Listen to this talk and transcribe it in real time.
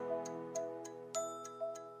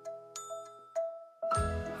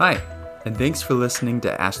Hi, and thanks for listening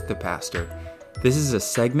to Ask the Pastor. This is a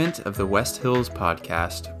segment of the West Hills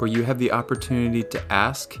podcast where you have the opportunity to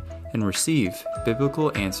ask and receive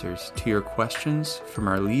biblical answers to your questions from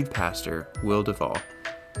our lead pastor, Will Duvall.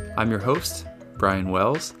 I'm your host, Brian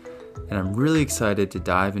Wells, and I'm really excited to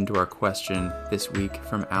dive into our question this week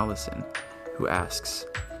from Allison, who asks,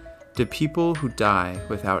 do people who die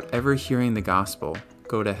without ever hearing the gospel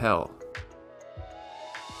go to hell?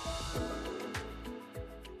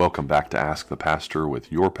 Welcome back to Ask the Pastor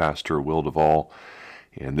with your pastor, Will Duvall.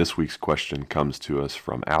 And this week's question comes to us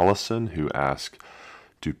from Allison, who asks,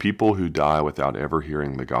 do people who die without ever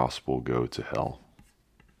hearing the gospel go to hell?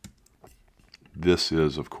 This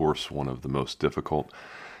is, of course, one of the most difficult,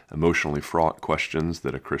 emotionally fraught questions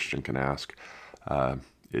that a Christian can ask.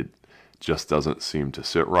 It just doesn't seem to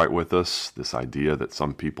sit right with us, this idea that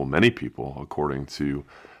some people, many people, according to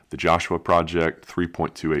the Joshua Project,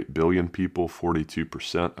 3.28 billion people,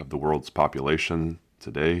 42% of the world's population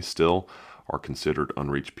today still are considered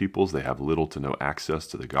unreached peoples. They have little to no access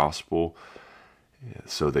to the gospel,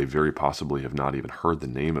 so they very possibly have not even heard the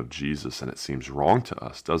name of Jesus. And it seems wrong to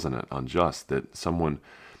us, doesn't it? Unjust that someone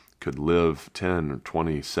could live 10 or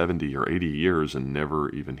 20, 70 or 80 years and never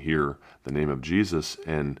even hear the name of Jesus,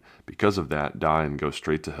 and because of that die and go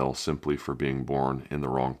straight to hell simply for being born in the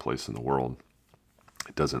wrong place in the world.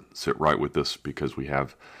 It doesn't sit right with us because we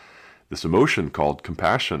have this emotion called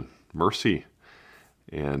compassion, mercy,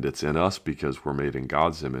 and it's in us because we're made in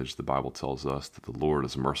God's image. The Bible tells us that the Lord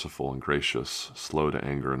is merciful and gracious, slow to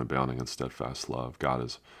anger and abounding in steadfast love. God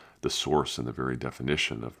is the source and the very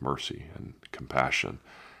definition of mercy and compassion.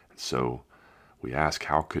 And so we ask,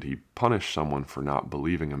 how could he punish someone for not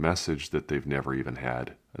believing a message that they've never even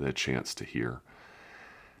had the chance to hear?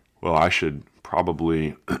 Well, I should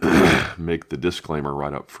probably make the disclaimer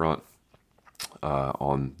right up front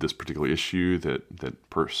on this particular issue that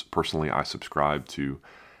personally I subscribe to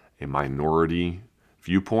a minority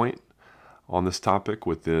viewpoint on this topic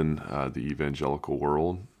within the evangelical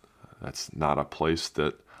world. That's not a place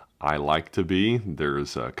that I like to be.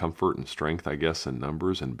 There's comfort and strength, I guess, in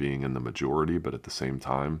numbers and being in the majority, but at the same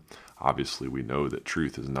time, obviously we know that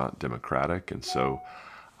truth is not democratic, and so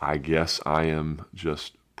I guess I am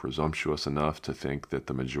just presumptuous enough to think that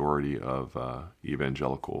the majority of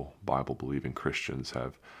evangelical Bible-believing Christians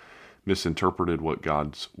have misinterpreted what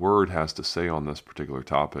God's Word has to say on this particular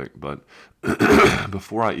topic. But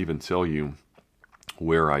before I even tell you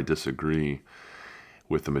where I disagree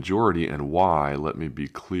with the majority and why, let me be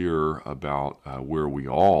clear about where we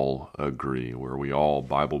all agree, where we all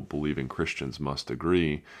Bible-believing Christians must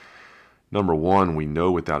agree. Number one, we know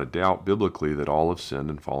without a doubt biblically that all have sinned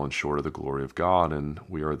and fallen short of the glory of God, and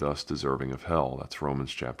we are thus deserving of hell. That's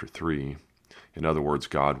Romans chapter 3. In other words,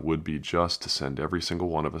 God would be just to send every single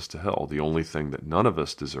one of us to hell. The only thing that none of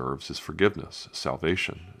us deserves is forgiveness,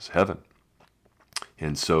 salvation, is heaven.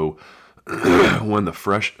 And so when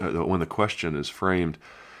the question is framed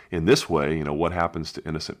in this way, what happens to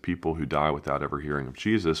innocent people who die without ever hearing of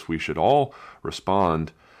Jesus, we should all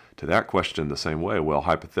respond to that question the same way. Well,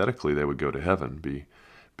 hypothetically, they would go to heaven.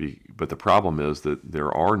 But the problem is that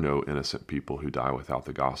there are no innocent people who die without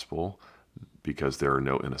the gospel because there are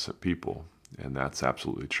no innocent people, and that's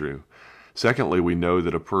absolutely true. Secondly, we know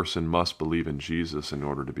that a person must believe in Jesus in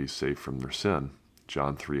order to be saved from their sin.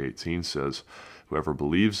 John 3:18 says, whoever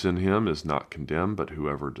believes in him is not condemned, but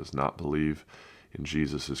whoever does not believe in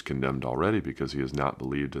Jesus is condemned already because he has not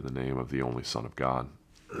believed in the name of the only Son of God.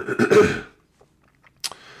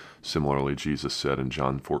 Similarly, Jesus said in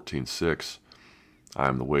John 14:6, I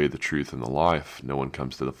am the way, the truth, and the life. No one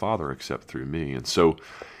comes to the Father except through me. And so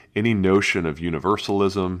any notion of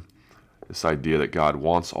universalism, this idea that God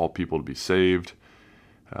wants all people to be saved,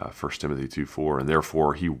 1 Timothy 2:4, and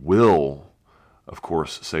therefore he will, of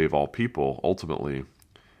course, save all people ultimately,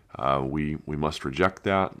 we must reject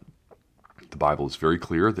that. The Bible is very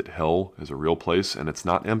clear that hell is a real place and it's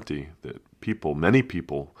not empty, that people, many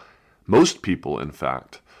people, most people, in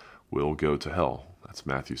fact, will go to hell. That's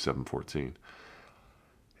Matthew 7:14.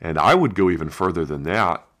 And I would go even further than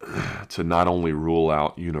that to not only rule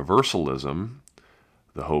out universalism,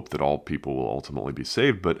 the hope that all people will ultimately be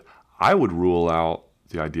saved, but I would rule out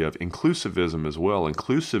the idea of inclusivism as well.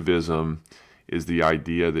 Inclusivism is the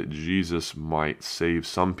idea that Jesus might save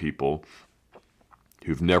some people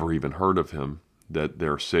who've never even heard of him, that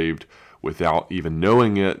they're saved without even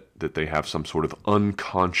knowing it, that they have some sort of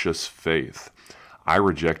unconscious faith. I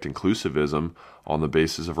reject inclusivism on the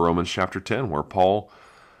basis of Romans chapter 10, where Paul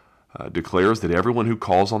declares that everyone who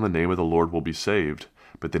calls on the name of the Lord will be saved.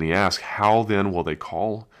 But then he asks, how then will they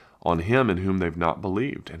call on him in whom they've not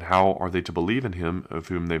believed? And how are they to believe in him of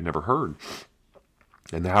whom they've never heard?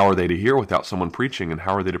 And how are they to hear without someone preaching? And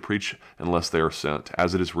how are they to preach unless they are sent?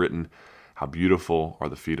 As it is written, how beautiful are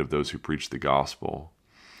the feet of those who preach the gospel.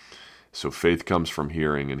 So faith comes from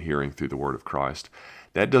hearing, and hearing through the word of Christ.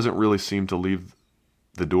 That doesn't really seem to leave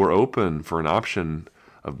the door open for an option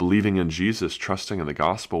of believing in Jesus, trusting in the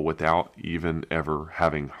gospel without even ever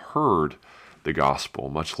having heard the gospel,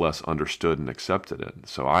 much less understood and accepted it.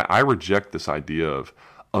 So I reject this idea of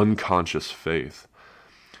unconscious faith.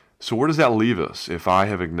 So where does that leave us if I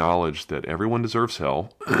have acknowledged that everyone deserves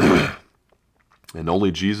hell and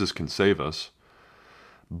only Jesus can save us,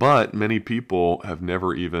 but many people have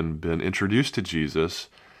never even been introduced to Jesus,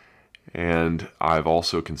 and I've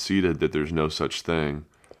also conceded that there's no such thing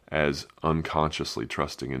as unconsciously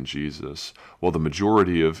trusting in Jesus? Well, the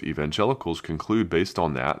majority of evangelicals conclude based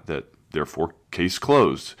on that therefore case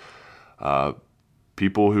closed.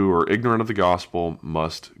 People who are ignorant of the gospel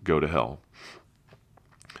must go to hell.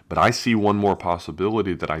 But I see one more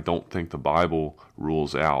possibility that I don't think the Bible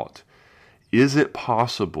rules out. Is it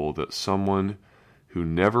possible that someone who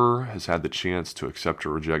never has had the chance to accept or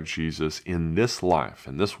reject Jesus in this life,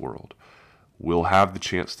 in this world, will have the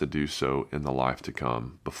chance to do so in the life to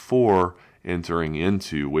come before entering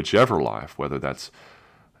into whichever life, whether that's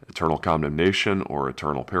eternal condemnation or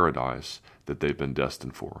eternal paradise, that they've been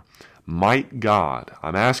destined for? Might God,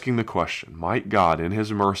 I'm asking the question, might God in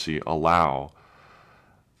his mercy allow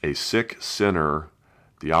a sick sinner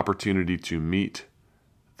the opportunity to meet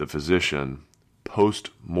the physician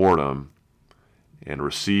post-mortem and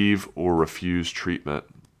receive or refuse treatment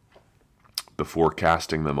before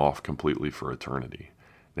casting them off completely for eternity?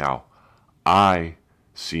 Now, I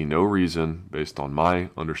see no reason, based on my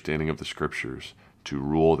understanding of the Scriptures, to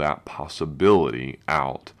rule that possibility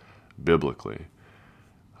out biblically.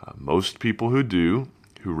 Most people who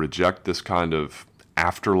reject this kind of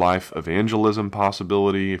afterlife evangelism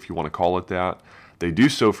possibility, if you want to call it that, they do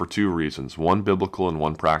so for two reasons, one biblical and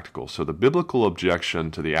one practical. So the biblical objection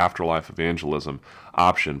to the afterlife evangelism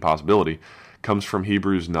possibility, comes from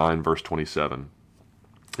Hebrews 9, verse 27.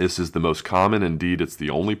 This is the most common, indeed it's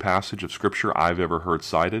the only passage of Scripture I've ever heard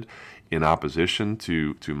cited in opposition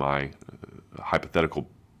to my hypothetical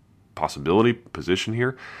possibility position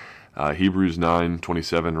here. Hebrews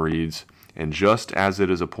 9:27 reads, "And just as it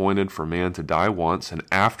is appointed for man to die once, and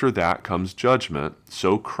after that comes judgment,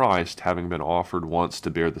 so Christ, having been offered once to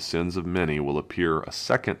bear the sins of many, will appear a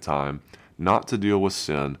second time, not to deal with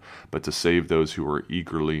sin, but to save those who are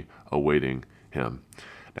eagerly awaiting him."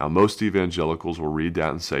 Now, most evangelicals will read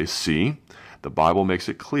that and say, see, the Bible makes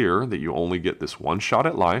it clear that you only get this one shot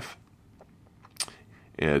at life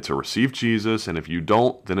to receive Jesus, and if you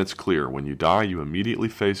don't, then it's clear. When you die, you immediately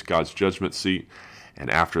face God's judgment seat,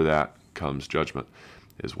 and after that comes judgment,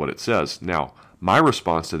 is what it says. Now, my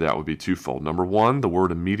response to that would be twofold. Number one, the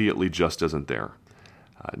word immediately just isn't there.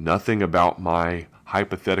 Nothing about my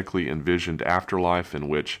hypothetically envisioned afterlife in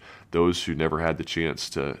which those who never had the chance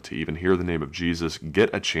to even hear the name of Jesus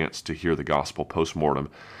get a chance to hear the gospel post-mortem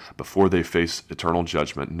before they face eternal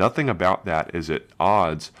judgment. Nothing about that is at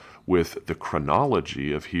odds with the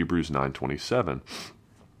chronology of Hebrews 9:27,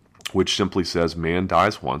 which simply says man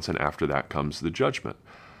dies once and after that comes the judgment.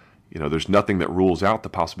 There's nothing that rules out the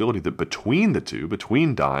possibility that between the two,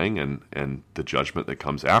 between dying and the judgment that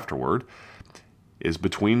comes afterward, is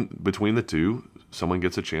between the two, someone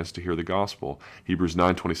gets a chance to hear the gospel. Hebrews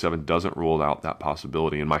 9:27 doesn't rule out that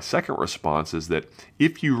possibility. And my second response is that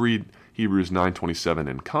if you read Hebrews 9:27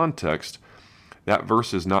 in context, that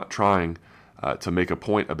verse is not trying to make a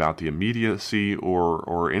point about the immediacy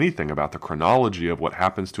or anything about the chronology of what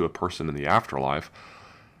happens to a person in the afterlife.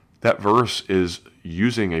 That verse is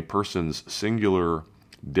using a person's singular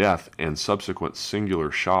death and subsequent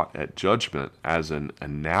singular shot at judgment as an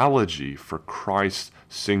analogy for Christ's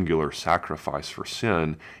singular sacrifice for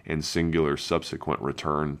sin and singular subsequent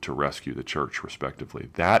return to rescue the church, respectively.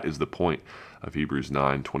 That is the point of Hebrews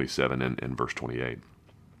 9:27 and verse 28.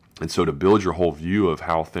 And so to build your whole view of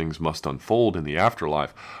how things must unfold in the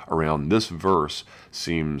afterlife around this verse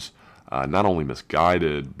seems not only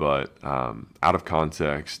misguided, but out of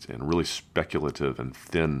context and really speculative and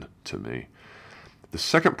thin to me. The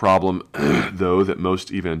second problem, though, that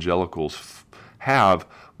most evangelicals have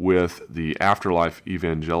with the afterlife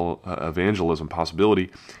evangelism possibility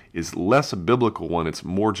is less a biblical one. It's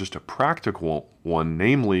more just a practical one,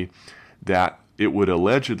 namely that it would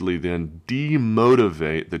allegedly then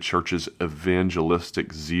demotivate the church's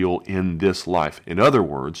evangelistic zeal in this life. In other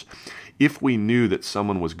words, if we knew that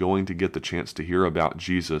someone was going to get the chance to hear about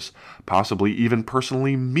Jesus, possibly even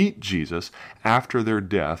personally meet Jesus after their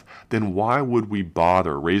death, then why would we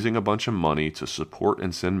bother raising a bunch of money to support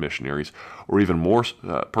and send missionaries? Or even more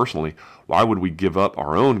personally, why would we give up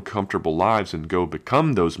our own comfortable lives and go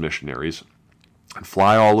become those missionaries and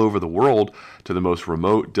fly all over the world to the most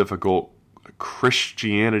remote, difficult,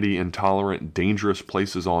 Christianity intolerant, dangerous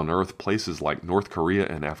places on earth, places like North Korea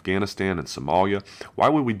and Afghanistan and Somalia? Why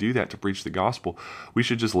would we do that to preach the gospel? We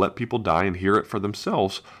should just let people die and hear it for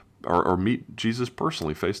themselves, or meet Jesus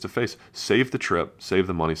personally, face to face. Save the trip, save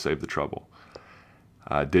the money, save the trouble.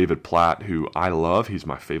 David Platt, who I love, he's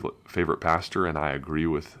my favorite pastor, and I agree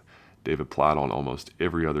with David Platt on almost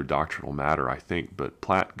every other doctrinal matter, I think. But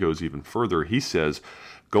Platt goes even further. He says,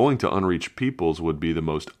 going to unreached peoples would be the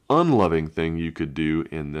most unloving thing you could do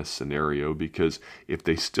in this scenario, because if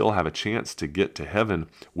they still have a chance to get to heaven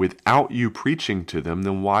without you preaching to them,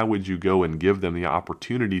 then why would you go and give them the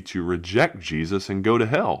opportunity to reject Jesus and go to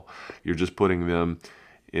hell? You're just putting them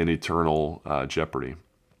in eternal jeopardy.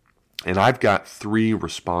 And I've got 3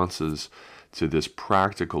 responses to this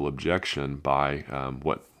practical objection by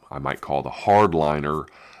what I might call the hardliner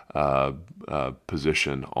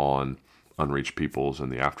position on unreached peoples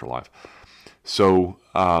and the afterlife. So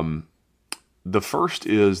the first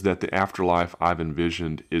is that the afterlife I've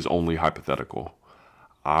envisioned is only hypothetical.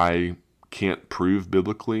 I can't prove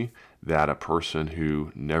biblically that a person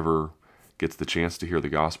who never gets the chance to hear the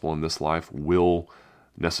gospel in this life will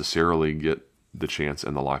necessarily get the chance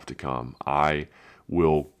in the life to come. I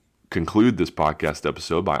will conclude this podcast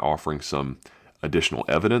episode by offering some additional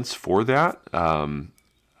evidence for that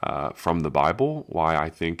from the Bible, why I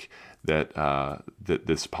think that that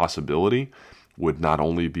this possibility would not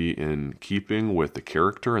only be in keeping with the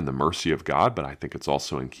character and the mercy of God, but I think it's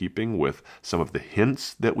also in keeping with some of the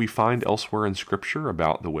hints that we find elsewhere in Scripture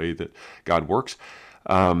about the way that God works.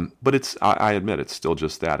 But I admit, it's still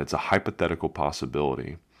just that. It's a hypothetical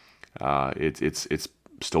possibility. It's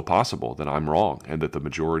still possible that I'm wrong, and that the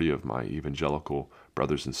majority of my evangelical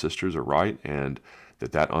brothers and sisters are right, and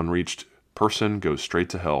that unreached person goes straight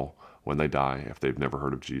to hell when they die if they've never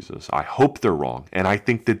heard of Jesus. I hope they're wrong, and I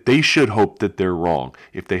think that they should hope that they're wrong.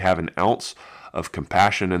 If they have an ounce of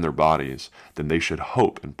compassion in their bodies, then they should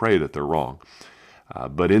hope and pray that they're wrong.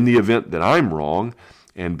 But in the event that I'm wrong,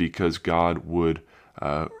 and because God would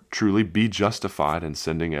truly be justified in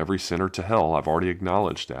sending every sinner to hell, I've already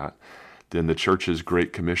acknowledged that, then the church's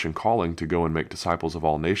Great Commission calling to go and make disciples of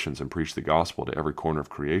all nations and preach the gospel to every corner of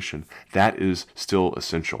creation, that is still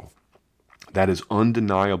essential. That is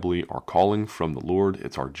undeniably our calling from the Lord.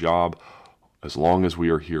 It's our job as long as we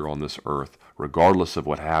are here on this earth, regardless of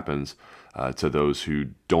what happens to those who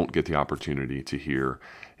don't get the opportunity to hear,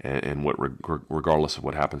 and regardless of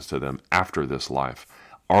what happens to them after this life.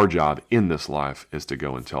 Our job in this life is to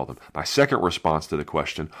go and tell them. My second response to the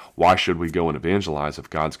question, why should we go and evangelize if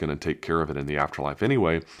God's going to take care of it in the afterlife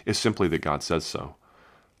anyway, is simply that God says so.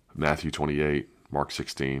 Matthew 28, Mark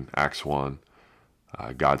 16, Acts 1,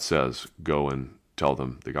 God says, go and tell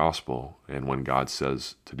them the gospel. And when God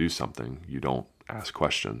says to do something, you don't ask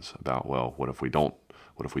questions about, well, what if we don't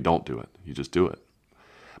do it? You just do it.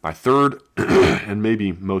 My third and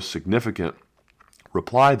maybe most significant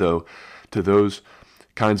reply, though, to those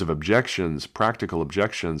kinds of objections, practical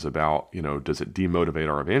objections about, does it demotivate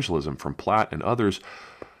our evangelism, from Platt and others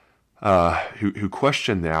who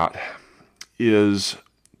question that, is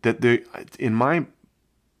that in my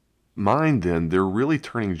mind, then, they're really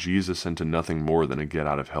turning Jesus into nothing more than a get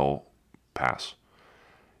out of hell pass.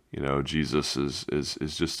 Jesus is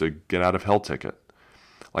just a get out of hell ticket.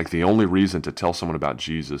 Like, the only reason to tell someone about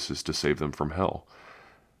Jesus is to save them from hell.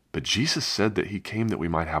 But Jesus said that he came that we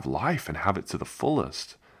might have life and have it to the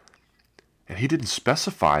fullest. And he didn't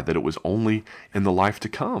specify that it was only in the life to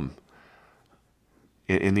come,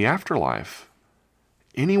 in the afterlife.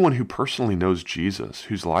 Anyone who personally knows Jesus,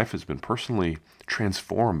 whose life has been personally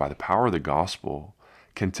transformed by the power of the gospel,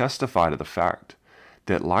 can testify to the fact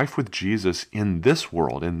that life with Jesus in this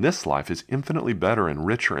world, in this life, is infinitely better and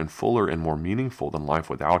richer and fuller and more meaningful than life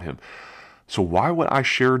without him. So why would I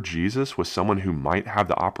share Jesus with someone who might have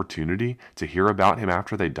the opportunity to hear about him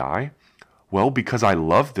after they die? Well, because I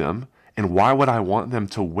love them, and why would I want them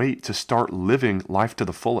to wait to start living life to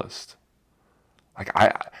the fullest?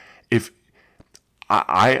 I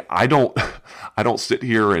don't sit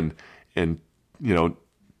here and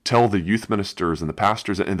tell the youth ministers and the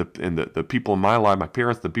pastors and the people in my life, my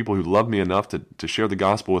parents, the people who love me enough to share the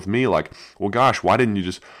gospel with me, like, well, gosh, why didn't you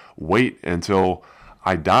just wait until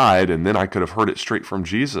I died and then I could have heard it straight from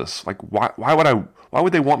Jesus. Like, why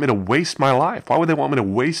would they want me to waste my life? Why would they want me to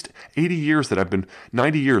waste 80 years that I've been,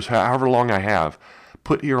 90 years, however long I have,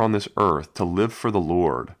 put here on this earth to live for the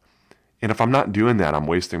Lord? And if I'm not doing that, I'm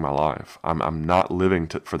wasting my life. I'm not living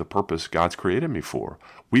for the purpose God's created me for.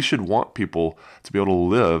 We should want people to be able to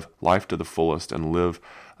live life to the fullest and live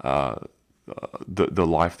the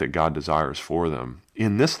life that God desires for them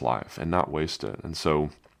in this life and not waste it. And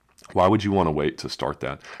so why would you want to wait to start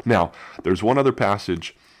that? Now, there's one other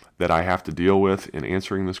passage that I have to deal with in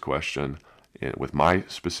answering this question with my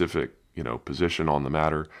specific position on the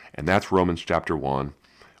matter, and that's Romans chapter 1.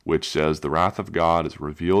 Which says, "The wrath of God is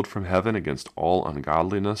revealed from heaven against all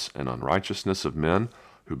ungodliness and unrighteousness of men,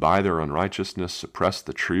 who by their unrighteousness suppress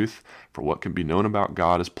the truth. For what can be known about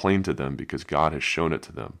God is plain to them, because God has shown it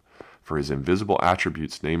to them. For his invisible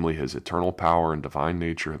attributes, namely his eternal power and divine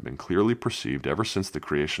nature, have been clearly perceived ever since the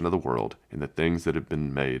creation of the world in the things that have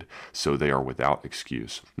been made, so they are without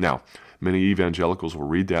excuse." Now, many evangelicals will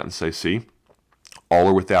read that and say, see, all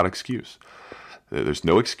are without excuse. There's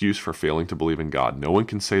no excuse for failing to believe in God. No one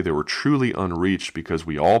can say they were truly unreached because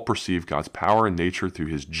we all perceive God's power and nature through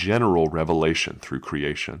his general revelation through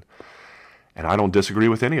creation. And I don't disagree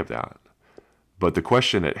with any of that. But the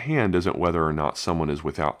question at hand isn't whether or not someone is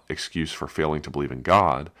without excuse for failing to believe in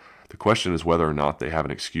God. The question is whether or not they have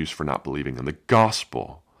an excuse for not believing in the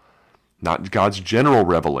gospel. Not God's general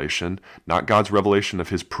revelation, not God's revelation of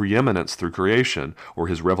his preeminence through creation, or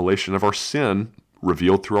his revelation of our sin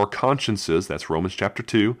revealed through our consciences. That's Romans chapter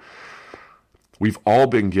 2. We've all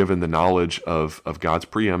been given the knowledge of God's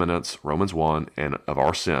preeminence, Romans 1, and of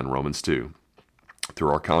our sin, Romans 2,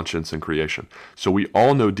 through our conscience and creation. So we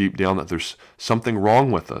all know deep down that there's something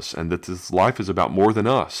wrong with us and that this life is about more than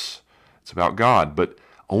us. It's about God. But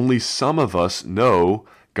only some of us know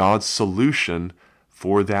God's solution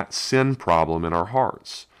for that sin problem in our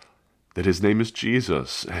hearts. That his name is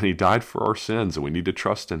Jesus, and he died for our sins, and we need to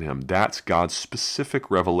trust in him. That's God's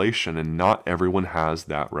specific revelation, and not everyone has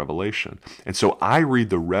that revelation. And so I read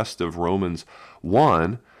the rest of Romans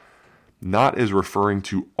 1 not as referring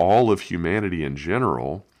to all of humanity in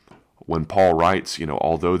general. When Paul writes,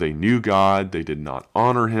 although they knew God, they did not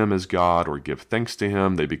honor him as God or give thanks to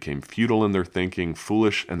him. They became futile in their thinking,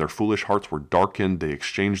 foolish, and their foolish hearts were darkened. They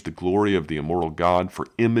exchanged the glory of the immortal God for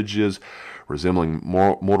images resembling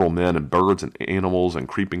mortal men and birds and animals and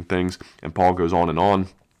creeping things. And Paul goes on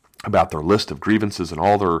about their list of grievances and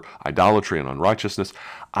all their idolatry and unrighteousness.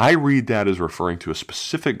 I read that as referring to a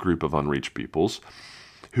specific group of unreached peoples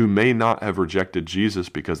who may not have rejected Jesus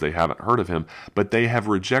because they haven't heard of him, but they have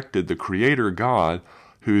rejected the Creator God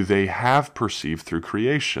who they have perceived through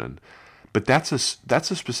creation. But that's a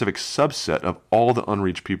specific subset of all the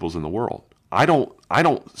unreached peoples in the world. I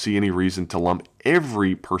don't see any reason to lump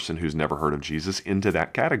every person who's never heard of Jesus into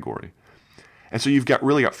that category. And so you've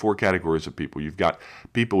really got four categories of people. You've got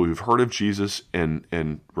people who've heard of Jesus and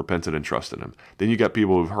repented and trusted him. Then you got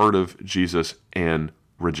people who've heard of Jesus and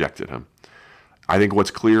rejected him. I think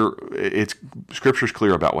what's clear, Scripture's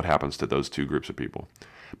clear about what happens to those two groups of people.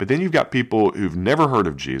 But then you've got people who've never heard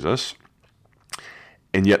of Jesus,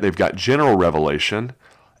 and yet they've got general revelation,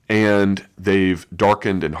 and they've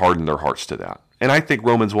darkened and hardened their hearts to that. And I think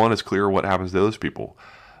Romans 1 is clear what happens to those people.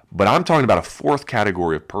 But I'm talking about a fourth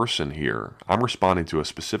category of person here. I'm responding to a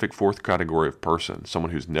specific fourth category of person,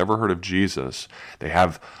 someone who's never heard of Jesus. They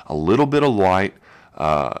have a little bit of light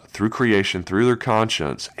through creation, through their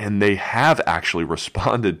conscience, and they have actually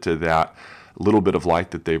responded to that little bit of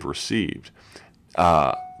light that they've received.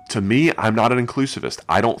 To me, I'm not an inclusivist.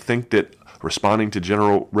 I don't think that responding to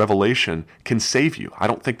general revelation can save you. I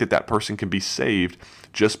don't think that person can be saved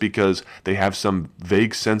just because they have some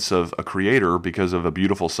vague sense of a creator because of a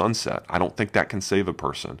beautiful sunset. I don't think that can save a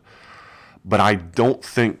person. But I don't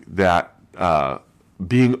think that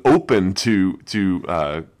being open to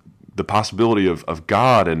the possibility of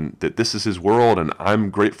God and that this is his world and I'm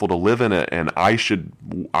grateful to live in it and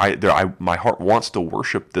my heart wants to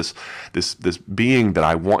worship this being that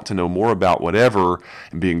I want to know more about, whatever,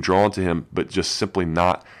 and being drawn to him, but just simply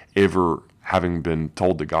not ever having been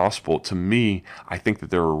told the gospel. To me, I think that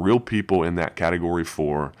there are real people in that category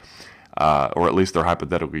 4, or at least there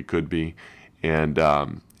hypothetically could be, and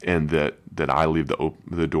that I leave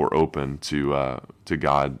the door open to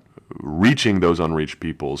God reaching those unreached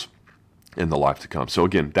peoples in the life to come. So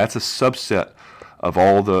again, that's a subset of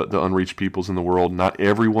all the unreached peoples in the world. Not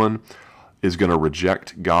everyone is going to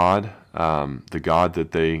reject God, the God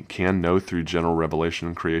that they can know through general revelation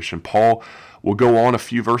and creation. Paul will go on a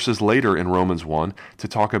few verses later in Romans 1 to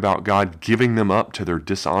talk about God giving them up to their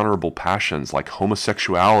dishonorable passions like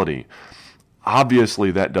homosexuality,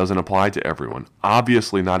 Obviously, that doesn't apply to everyone.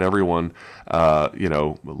 Obviously, not everyone,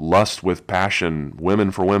 lusts with passion,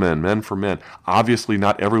 women for women, men for men. Obviously,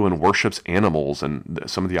 not everyone worships animals and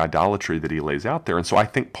some of the idolatry that he lays out there. And so I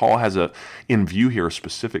think Paul has in view here a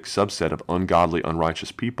specific subset of ungodly,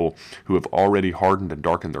 unrighteous people who have already hardened and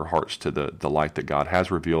darkened their hearts to the light that God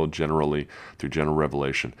has revealed generally through general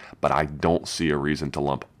revelation. But I don't see a reason to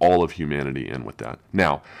lump all of humanity in with that.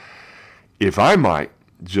 Now, if I might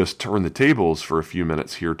just turn the tables for a few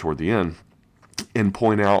minutes here toward the end and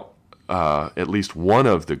point out at least one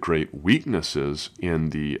of the great weaknesses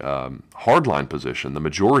in the hardline position, the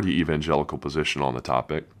majority evangelical position on the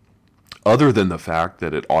topic, other than the fact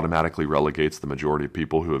that it automatically relegates the majority of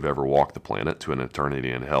people who have ever walked the planet to an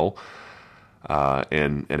eternity in hell,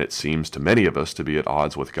 and it seems to many of us to be at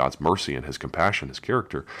odds with God's mercy and his compassion, his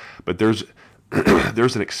character. But there's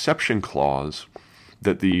an exception clause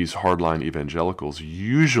that these hardline evangelicals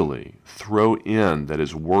usually throw in that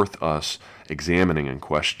is worth us examining and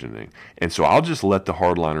questioning. And so I'll just let the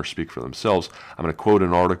hardliners speak for themselves. I'm going to quote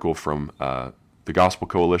an article from the Gospel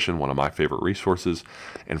Coalition, one of my favorite resources,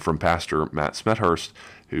 and from Pastor Matt Smethurst,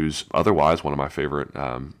 who's otherwise one of my favorite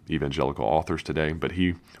evangelical authors today. But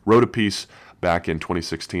he wrote a piece back in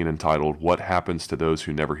 2016 entitled "What Happens to Those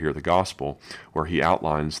Who Never Hear the Gospel," where he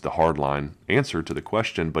outlines the hardline answer to the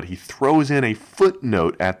question, but he throws in a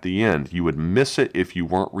footnote at the end. You would miss it if you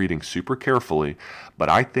weren't reading super carefully, but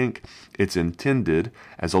I think it's intended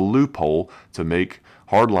as a loophole to make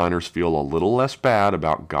hardliners feel a little less bad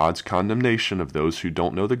about God's condemnation of those who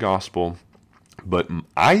don't know the gospel. But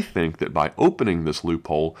I think that by opening this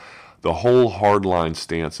loophole, the whole hardline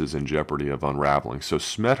stance is in jeopardy of unraveling. So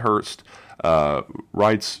Smethurst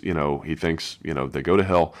writes, he thinks, they go to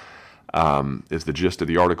hell, is the gist of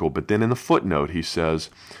the article. But then in the footnote, he says,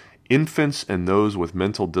 infants and those with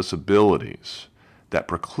mental disabilities that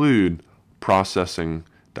preclude processing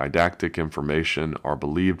didactic information are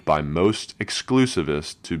believed by most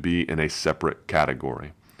exclusivists to be in a separate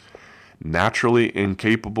category. Naturally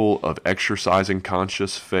incapable of exercising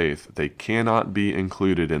conscious faith, they cannot be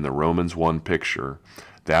included in the Romans 1 picture,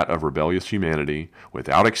 that of rebellious humanity,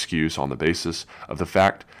 without excuse on the basis of the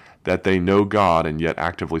fact that they know God and yet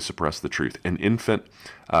actively suppress the truth. An infant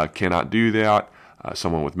cannot do that.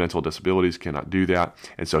 Someone with mental disabilities cannot do that.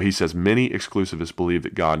 And so he says many exclusivists believe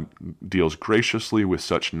that God deals graciously with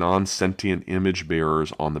such non-sentient image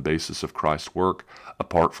bearers on the basis of Christ's work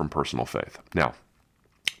apart from personal faith. Now,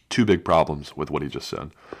 two big problems with what he just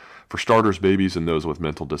said. For starters, babies and those with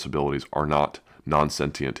mental disabilities are not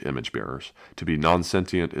non-sentient image bearers. To be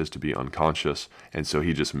non-sentient is to be unconscious, and so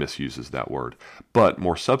he just misuses that word. But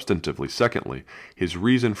more substantively, secondly, his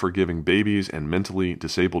reason for giving babies and mentally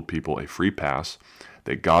disabled people a free pass,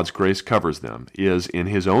 that God's grace covers them, is, in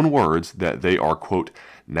his own words, that they are, quote,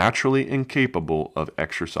 naturally incapable of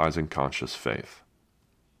exercising conscious faith.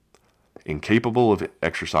 Incapable of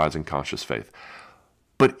exercising conscious faith.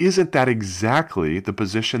 But isn't that exactly the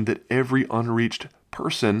position that every unreached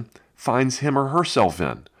person finds him or herself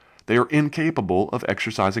in? They are incapable of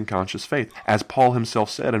exercising conscious faith. As Paul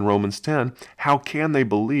himself said in Romans 10, how can they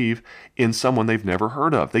believe in someone they've never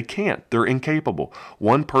heard of? They can't. They're incapable.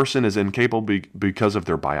 One person is incapable because of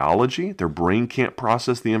their biology. Their brain can't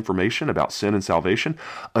process the information about sin and salvation.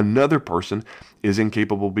 Another person is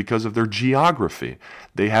incapable because of their geography.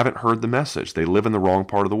 They haven't heard the message. They live in the wrong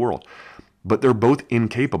part of the world. But they're both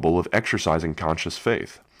incapable of exercising conscious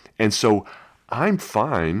faith. And so I'm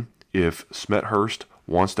fine if Smethurst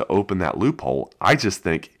wants to open that loophole. I just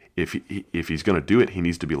think if he's going to do it, he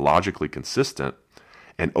needs to be logically consistent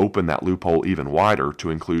and open that loophole even wider to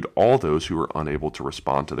include all those who are unable to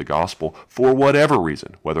respond to the gospel for whatever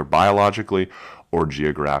reason, whether biologically or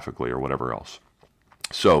geographically or whatever else.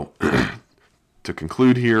 So to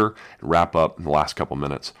conclude here and wrap up in the last couple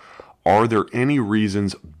minutes, are there any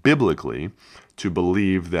reasons biblically to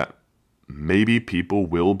believe that maybe people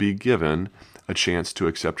will be given a chance to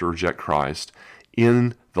accept or reject Christ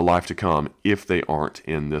in the life to come if they aren't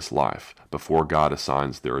in this life before God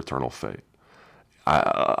assigns their eternal fate?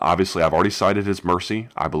 Obviously, I've already cited his mercy.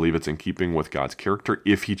 I believe it's in keeping with God's character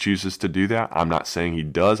if he chooses to do that. I'm not saying he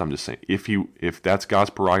does. I'm just saying if that's God's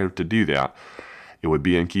prerogative to do that, it would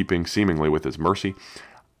be in keeping seemingly with his mercy.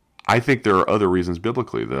 I think there are other reasons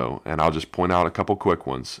biblically, though, and I'll just point out a couple quick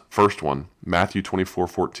ones. First one, Matthew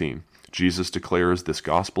 24:14. Jesus declares this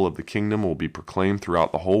gospel of the kingdom will be proclaimed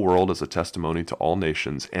throughout the whole world as a testimony to all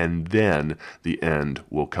nations, and then the end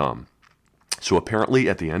will come. So apparently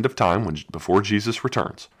at the end of time, before Jesus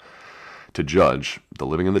returns, to judge the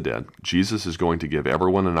living and the dead, Jesus is going to give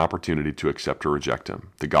everyone an opportunity to accept or reject him.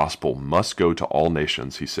 The gospel must go to all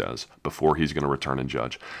nations, he says, before he's going to return and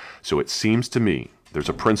judge. So it seems to me there's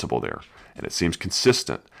a principle there, and it seems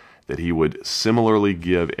consistent that he would similarly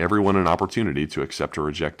give everyone an opportunity to accept or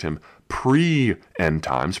reject him pre-end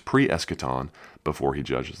times, pre-eschaton, before he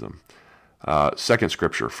judges them. Second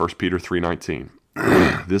scripture, 1 Peter 3:19.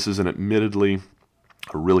 This is an admittedly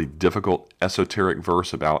a really difficult esoteric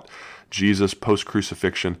verse about Jesus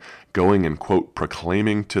post-crucifixion going and, quote,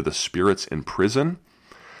 proclaiming to the spirits in prison.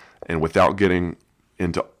 And without getting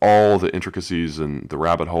into all the intricacies and the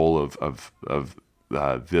rabbit hole of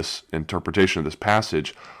this interpretation of this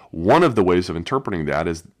passage, one of the ways of interpreting that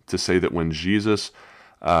is to say that when Jesus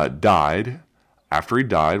died, after he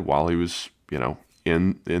died, while he was,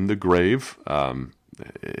 in the grave,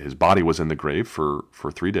 his body was in the grave for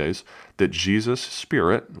 3 days, that Jesus'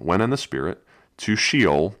 spirit went in the spirit to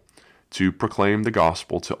Sheol to proclaim the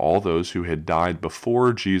gospel to all those who had died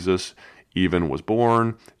before Jesus even was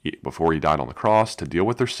born, before he died on the cross, to deal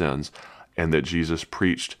with their sins, and that Jesus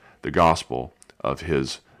preached the gospel of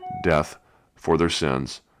his death for their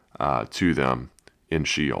sins to them in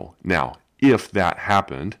Sheol. Now, if that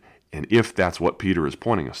happened, and if that's what Peter is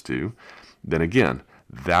pointing us to, then again,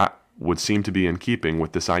 that would seem to be in keeping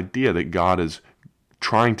with this idea that God is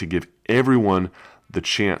trying to give everyone the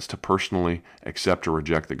chance to personally accept or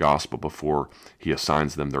reject the gospel before he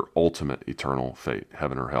assigns them their ultimate eternal fate,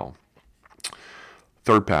 heaven or hell.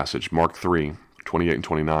 Third passage, Mark 3:28 and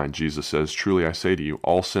 29, Jesus says, "Truly I say to you,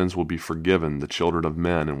 all sins will be forgiven the children of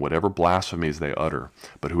men and whatever blasphemies they utter.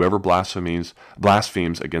 But whoever blasphemes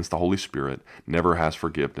against the Holy Spirit never has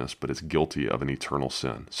forgiveness, but is guilty of an eternal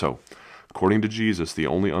sin." So, according to Jesus, the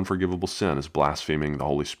only unforgivable sin is blaspheming the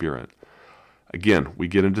Holy Spirit. Again, we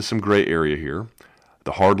get into some gray area here.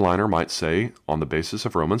 The hardliner might say, on the basis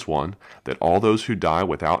of Romans 1, that all those who die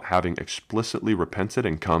without having explicitly repented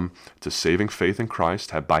and come to saving faith in Christ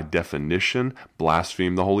have by definition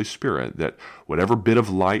blasphemed the Holy Spirit, that whatever bit of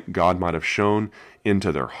light God might have shown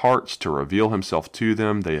into their hearts to reveal himself to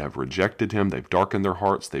them, they have rejected him, they've darkened their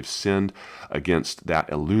hearts, they've sinned against that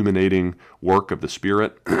illuminating work of the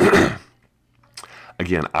Spirit.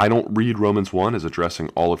 Again, I don't read Romans 1 as addressing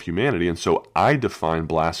all of humanity, and so I define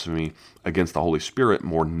blasphemy against the Holy Spirit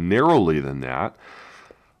more narrowly than that,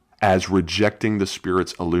 as rejecting the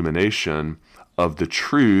Spirit's illumination of the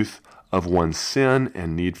truth of one's sin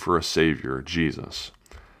and need for a Savior, Jesus.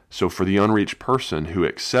 So for the unreached person who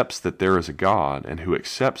accepts that there is a God and who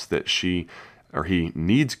accepts that she or he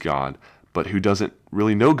needs God, but who doesn't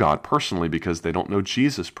really know God personally because they don't know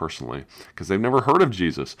Jesus personally, because they've never heard of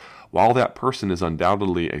Jesus, while that person is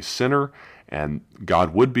undoubtedly a sinner and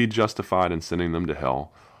God would be justified in sending them to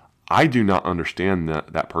hell, I do not understand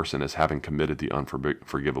that person as having committed the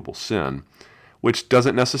unforgivable sin, which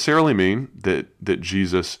doesn't necessarily mean that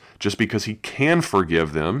Jesus, just because he can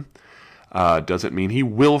forgive them, doesn't mean he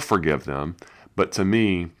will forgive them. But to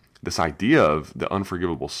me, this idea of the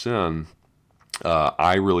unforgivable sin,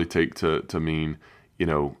 I really take to mean,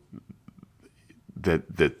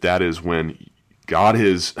 that is when God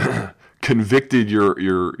has convicted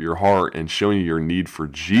your heart and shown you your need for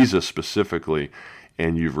Jesus specifically,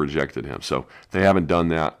 and you've rejected him. So if they haven't done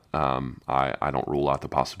that, I don't rule out the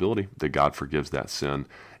possibility that God forgives that sin,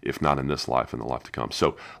 if not in this life, in the life to come.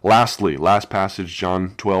 So lastly, last passage,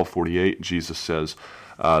 John 12:48, Jesus says,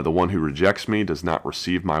 the one who rejects me does not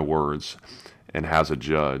receive my words and has a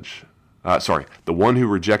judge. The one who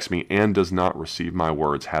rejects me and does not receive my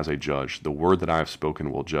words has a judge. The word that I have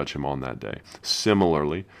spoken will judge him on that day.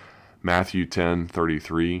 Similarly, Matthew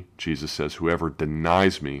 10:33, Jesus says, whoever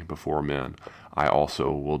denies me before men, I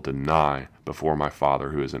also will deny before my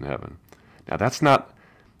Father who is in heaven. Now that's not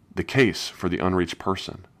the case for the unreached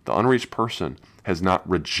person. The unreached person has not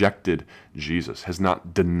rejected Jesus, has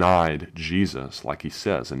not denied Jesus, like he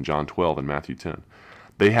says in John 12 and Matthew 10.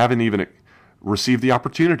 They haven't even received the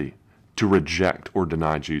opportunity to reject or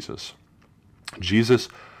deny Jesus. Jesus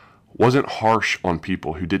wasn't harsh on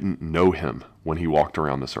people who didn't know him when he walked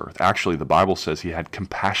around this earth. Actually, the Bible says he had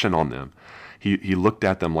compassion on them. He looked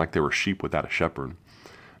at them like they were sheep without a shepherd.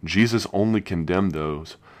 Jesus only condemned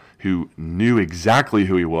those who knew exactly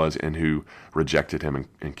who he was and who rejected him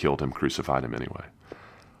and killed him, crucified him anyway.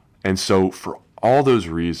 And so for all those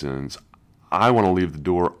reasons, I want to leave the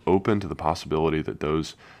door open to the possibility that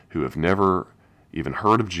those who have never even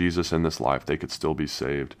heard of Jesus in this life, they could still be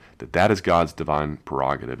saved, that is God's divine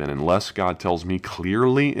prerogative. And unless God tells me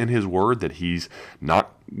clearly in his word that he's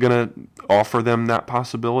not going to offer them that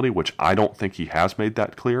possibility, which I don't think he has made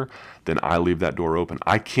that clear, then I leave that door open.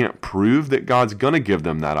 I can't prove that God's going to give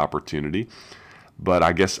them that opportunity, But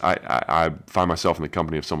I guess I find myself in the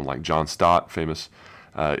company of someone like John Stott, famous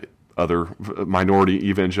other minority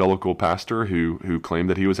evangelical pastor who claimed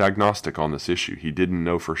that he was agnostic on this issue. He didn't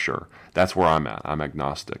know for sure. That's where I'm at. I'm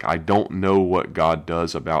agnostic. I don't know what God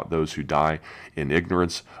does about those who die in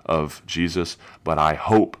ignorance of Jesus, but I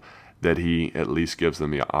hope that he at least gives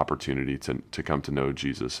them the opportunity to come to know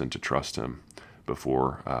Jesus and to trust him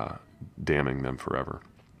before damning them forever.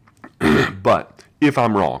 But if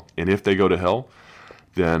I'm wrong, and if they go to hell,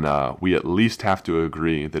 then we at least have to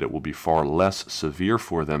agree that it will be far less severe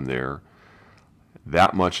for them there.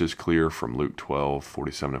 That much is clear from Luke 12,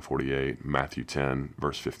 47 and 48, Matthew 10,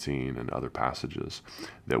 verse 15, and other passages,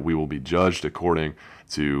 that we will be judged according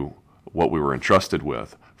to what we were entrusted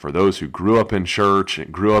with. For those who grew up in church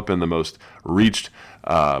and grew up in the most reached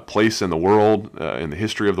place in the world, in the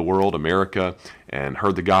history of the world, America, and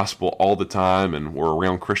heard the gospel all the time and were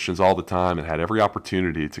around Christians all the time and had every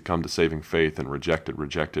opportunity to come to saving faith and rejected,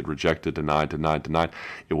 denied.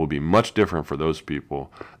 It will be much different for those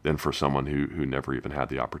people than for someone who never even had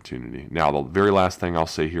the opportunity. Now, the very last thing I'll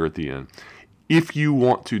say here at the end, if you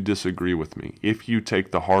want to disagree with me, if you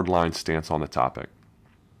take the hardline stance on the topic,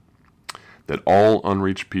 that all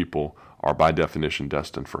unreached people are by definition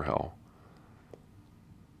destined for hell,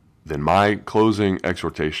 then my closing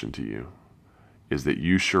exhortation to you is that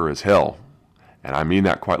you sure as hell, and I mean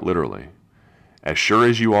that quite literally, as sure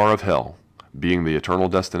as you are of hell, being the eternal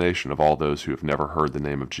destination of all those who have never heard the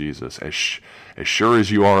name of Jesus, as sure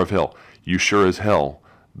as you are of hell, you sure as hell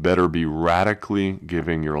better be radically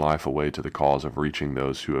giving your life away to the cause of reaching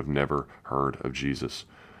those who have never heard of Jesus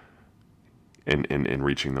and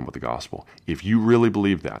reaching them with the gospel. If you really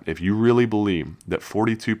believe that, if you really believe that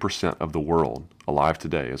 42% of the world alive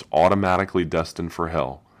today is automatically destined for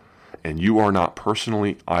hell, and you are not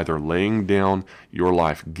personally either laying down your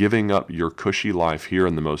life, giving up your cushy life here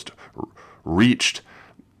in the most reached,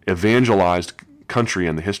 evangelized country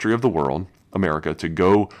in the history of the world, America, to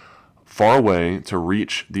go far away to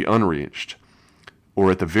reach the unreached, or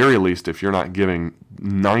at the very least, if you're not giving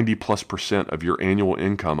 90+% of your annual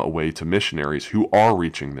income away to missionaries who are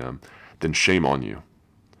reaching them, then shame on you.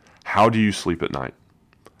 How do you sleep at night?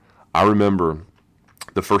 I remember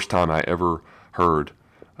the first time I ever heard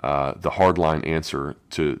the hardline answer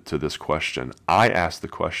to this question. I asked the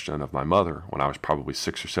question of my mother when I was probably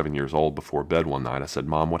 6 or 7 years old before bed one night. I said,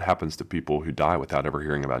 "Mom, what happens to people who die without ever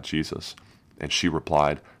hearing about Jesus?" And she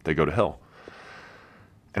replied, "They go to hell."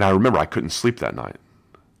 And I remember I couldn't sleep that night.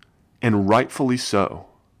 And rightfully so.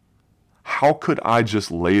 How could I just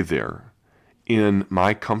lay there in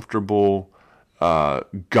my comfortable,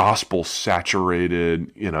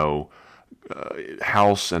 gospel-saturated,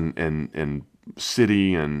 house and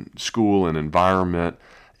city and school and environment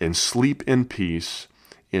and sleep in peace,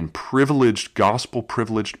 in privileged,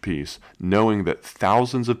 gospel-privileged peace, knowing that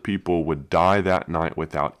thousands of people would die that night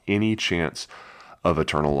without any chance of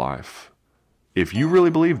eternal life? If you really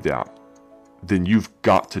believe that, then you've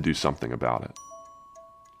got to do something about it.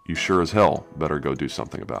 You sure as hell better go do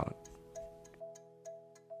something about it.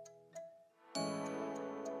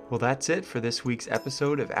 Well, that's it for this week's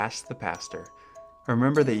episode of Ask the Pastor.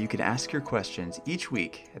 Remember that you can ask your questions each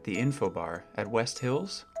week at the info bar at West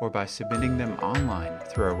Hills or by submitting them online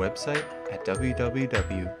through our website at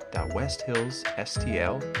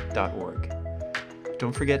www.westhillsstl.org.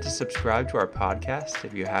 Don't forget to subscribe to our podcast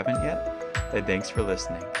if you haven't yet, and thanks for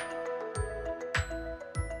listening.